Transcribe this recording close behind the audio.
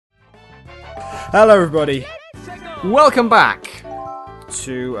Hello everybody, Welcome back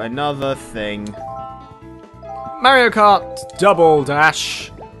to another thing. Mario Kart Double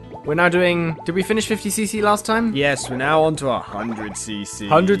Dash. We're now doing... Did we finish 50cc last time? Yes, we're now on to 100cc.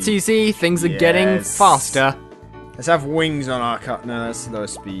 100cc, things are getting faster. Let's have wings on our cut. No, that's lower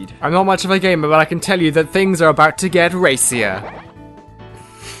speed. I'm not much of a gamer, but I can tell you that things are about to get racier.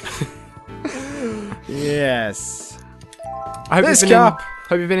 Yes. I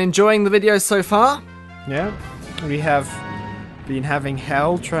hope you've been enjoying the videos so far. Yeah, we have been having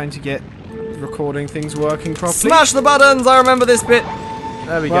hell trying to get recording things working properly. Smash the buttons! I remember this bit.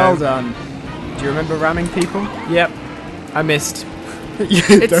 There we go. Well done. Do you remember ramming people? Yep. I missed.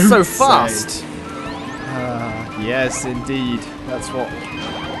 It's so fast. Yes, indeed. That's what...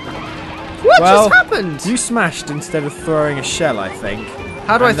 What just happened? You smashed instead of throwing a shell, I think.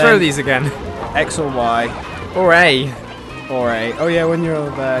 How do I throw these again? X or Y. Or A. Or A. Oh yeah, when you're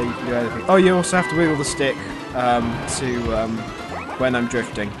there, you can do anything. Oh, you also have to wiggle the stick when I'm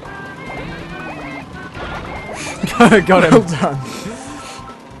drifting. Got him. Well done.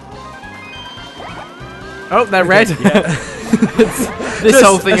 Oh, they're red. Yeah. This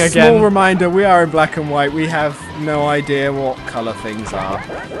whole thing a again. Small reminder: we are in black and white. We have no idea what colour things are.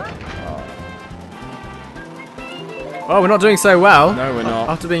 Oh, we're not doing so well. No, we're not.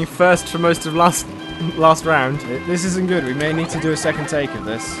 After being first for most of last round. This isn't good. We may need to do a second take of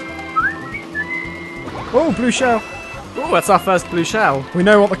this. Oh, blue shell. Oh, that's our first blue shell. We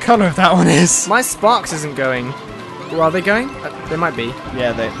know what the colour of that one is. My sparks isn't going. Well, are they going? They might be.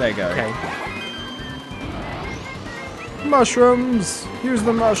 Yeah, they go. Okay. Mushrooms. Use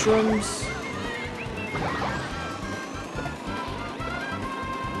the mushrooms.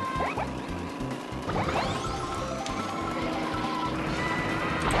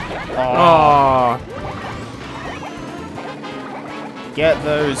 Oh. Get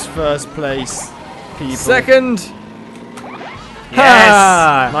those first place people. Second. Yes.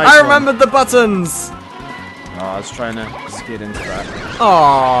 Ha! Nice I one. remembered the buttons. Oh, I was trying to skid into that.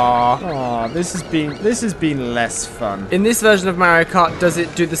 Aww. Oh, this has been less fun. In this version of Mario Kart, does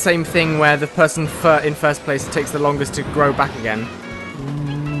it do the same thing where the person in first place takes the longest to grow back again?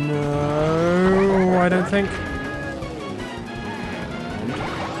 No, I don't think.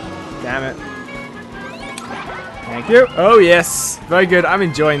 Damn it. Thank you. Oh yes, very good. I'm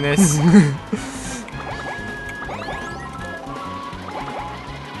enjoying this.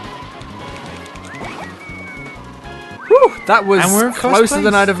 Whew, that was closer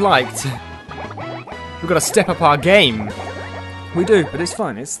than I'd have liked. We've got to step up our game. We do, but it's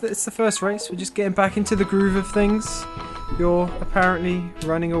fine. It's the first race. We're just getting back into the groove of things. You're apparently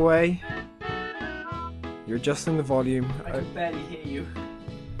running away. You're adjusting the volume. I can barely hear you.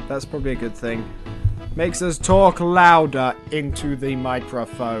 That's probably a good thing. Makes us talk louder into the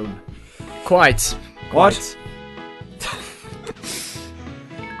microphone. Quite. What?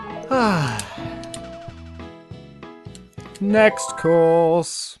 Next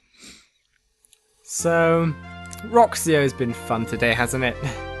course. So, Roxio's been fun today, hasn't it?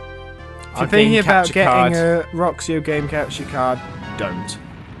 If you're thinking about getting a Roxio game capture card, don't.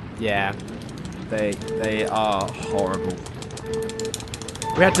 Yeah. They are horrible.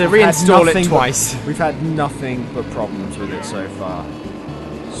 We had to reinstall it twice. We've had nothing but problems with it so far.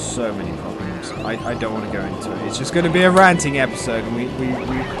 So many problems. I don't want to go into it. It's just going to be a ranting episode, and we've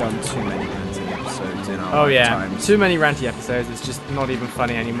done too many ranting episodes in our lifetimes. Too many ranty episodes. It's just not even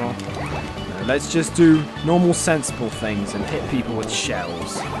funny anymore. No, let's just do normal, sensible things and hit people with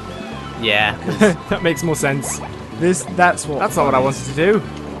shells. Yeah, that makes more sense. That's not what I wanted to do.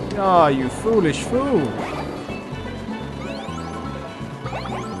 Oh, you foolish fool!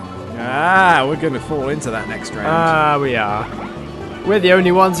 Ah, we're going to fall into that next round. Ah, we are. We're the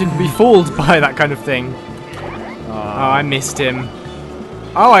only ones who can be fooled by that kind of thing. Oh, I missed him.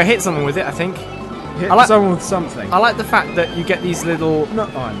 Oh, I hit someone with it, I think. Hit someone with something. I like the fact that you get these little... No,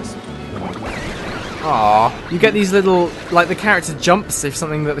 oh, I missed. Aww. You get these little... Like, the character jumps if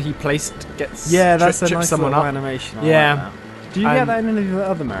something that he placed gets... Yeah, that's a nice someone little up. animation. I Yeah. like that. Do you get that in any of the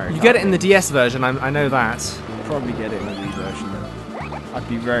other Mario Kart? You get it in the DS version, I know that. Probably get it in the Wii version. I'd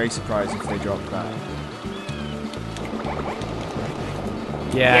be very surprised if they dropped that.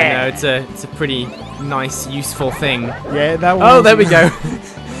 Yeah, no, it's a pretty nice, useful thing. Yeah, that one. Oh, there we go.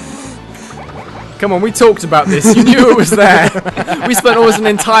 Come on, we talked about this. You knew it was there. We spent almost an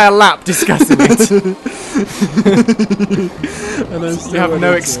entire lap discussing it. And you have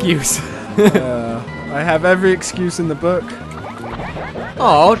no excuse. I have every excuse in the book.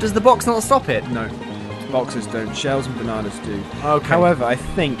 Oh, does the box not stop it? No. Boxes don't. Shells and bananas do. Okay. However, I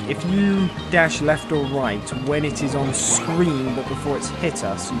think if you dash left or right when it is on screen, but before it's hit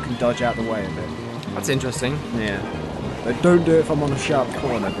us, you can dodge out the way of it. That's interesting. Yeah. But don't do it if I'm on a sharp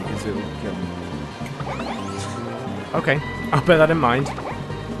corner because it'll kill me. Okay, I'll bear that in mind.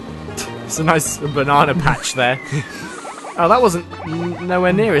 It's a nice banana patch there. Oh, that wasn't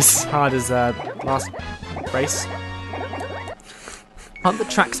nowhere near as hard as last race. Aren't the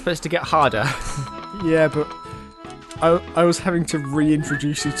tracks supposed to get harder? Yeah, but I was having to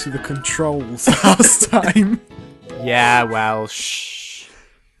reintroduce you to the controls last time. Yeah, well, shh.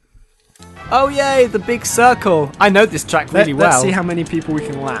 Oh yay, the big circle. I know this track really well. Let's see how many people we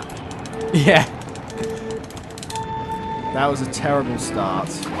can lap. Yeah. That was a terrible start.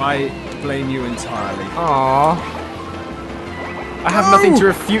 I blame you entirely. Aww. I have nothing to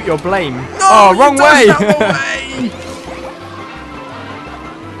refute your blame. No, oh, wrong way!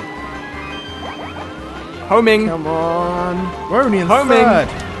 Homing. Come on. We're only in Homing. third.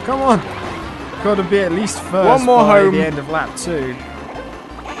 Come on. Got to be at least first One more by home. the end of lap 2.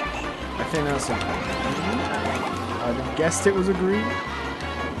 I think that's a... I'd have guessed it was a green.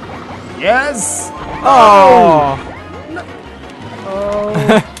 Yes! Oh!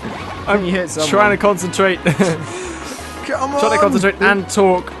 Oh! I'm you hit someone. trying to concentrate. Come on! Trying to concentrate and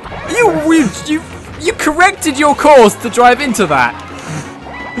talk. You corrected your course to drive into that.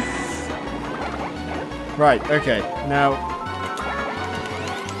 Right, okay. Now...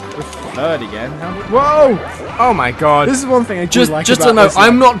 We're third again. Whoa! Oh my god. This is one thing I do like just about to know, this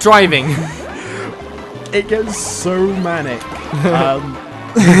I'm not driving. It gets so manic on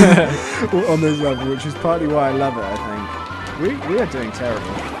this level, which is partly why I love it. I think we are doing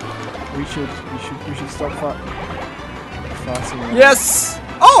terrible. We should stop farting. Yes.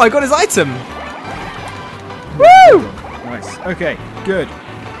 Oh, I got his item. Woo! Nice. Okay. Good.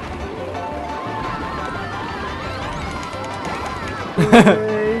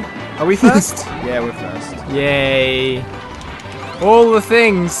 Are we first? Yeah, we're first. Yay. All the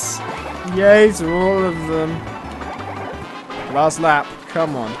things. Yay to all of them. Last lap.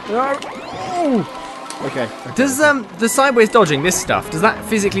 Come on. No. Oh. Okay. Does the sideways dodging, this stuff, does that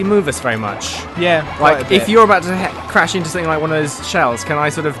physically move us very much? Yeah. Like, if you're about to crash into something like one of those shells, can I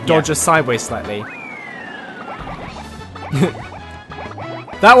sort of dodge us sideways slightly?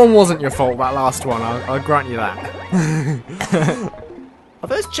 That one wasn't your fault, that last one, I'll grant you that. Are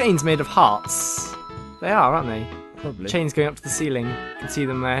those chains made of hearts? They are, aren't they? Probably. Chains going up to the ceiling. You can see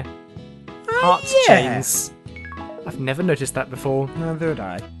them there. Heart yeah. chains. I've never noticed that before. Neither had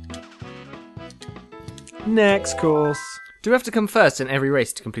I. Next course. Do we have to come first in every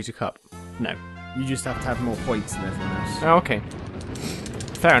race to complete a cup? No. You just have to have more points than everyone else. Oh, okay.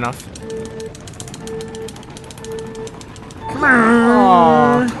 Fair enough. Come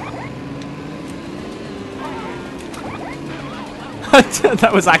on.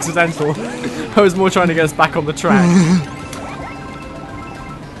 That was accidental. I was more trying to get us back on the track.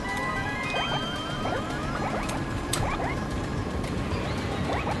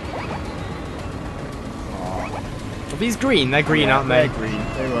 Are these green? They're green, aren't they? They're green.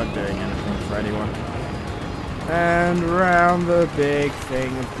 They weren't doing anything for anyone. And round the big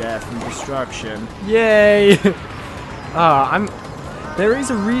thing of death and destruction. Yay! There is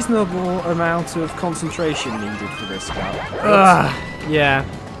a reasonable amount of concentration needed for this cup. Yeah.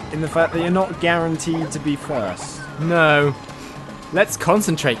 In the fact that you're not guaranteed to be first. No. Let's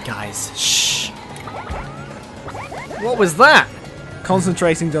concentrate, guys. Shh. What was that?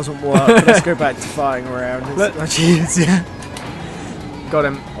 Concentrating doesn't work. Let's go back to firing around. It's much easier. Got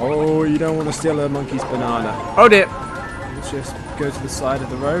him. Oh, you don't want to steal a monkey's banana. Oh dear. Let's just go to the side of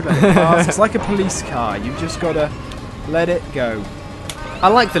the road. Let it pass. It's like a police car. You've just got to let it go. I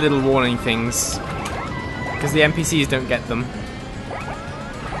like the little warning things, because the NPCs don't get them.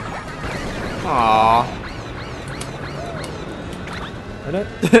 Aww. I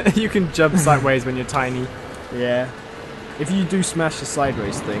don't... You can jump sideways when you're tiny. Yeah. If you do smash the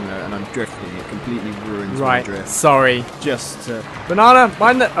sideways thing though, and I'm drifting, it completely ruins my drift. Sorry. Just to... Banana,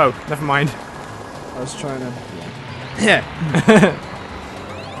 mind that. Oh, never mind. I was trying to... Yeah.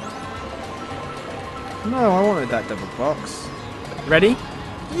 No, I wanted that double box. Ready?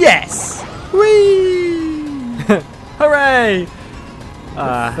 Yes! Whee! Hooray!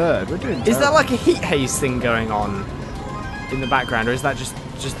 Third, we're doing Is that terrible. like a heat haze thing going on in the background, or is that just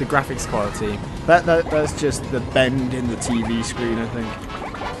the graphics quality? That's just the bend in the TV screen, I think.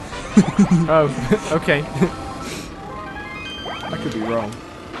 Oh, okay. I could be wrong.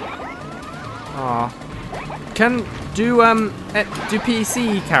 Aw. Do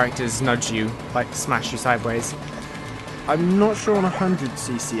PC characters nudge you, like smash you sideways? I'm not sure on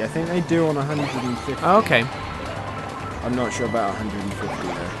 100cc. I think they do on 150. Oh, okay. I'm not sure about 150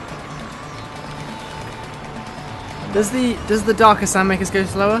 though. Does the darker sand make us go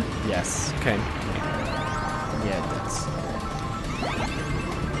slower? Yes. Okay. Yeah, it does.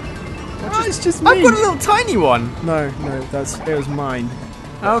 Oh, it's just me. I've got a little tiny one. No, it was mine.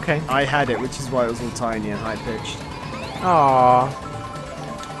 Oh, okay. I had it, which is why it was all tiny and high pitched. Aww.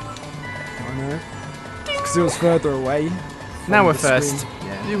 I know. Because it was further away. Now we're first.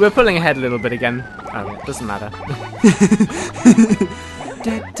 Yeah. We're pulling ahead a little bit again. Oh, doesn't matter.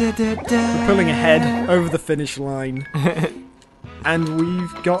 We're pulling ahead over the finish line. And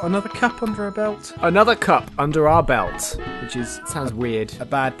we've got another cup under our belt. Another cup under our belt. Which is Sounds weird. a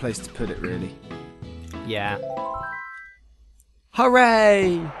bad place to put it, really. Yeah.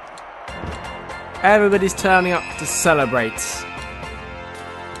 Hooray! Everybody's turning up to celebrate.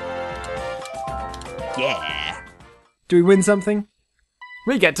 Yeah. Do we win something?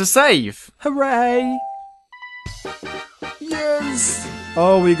 We get to save. Hooray! Yes!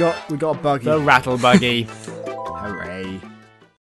 Oh, we got a buggy. The rattle buggy.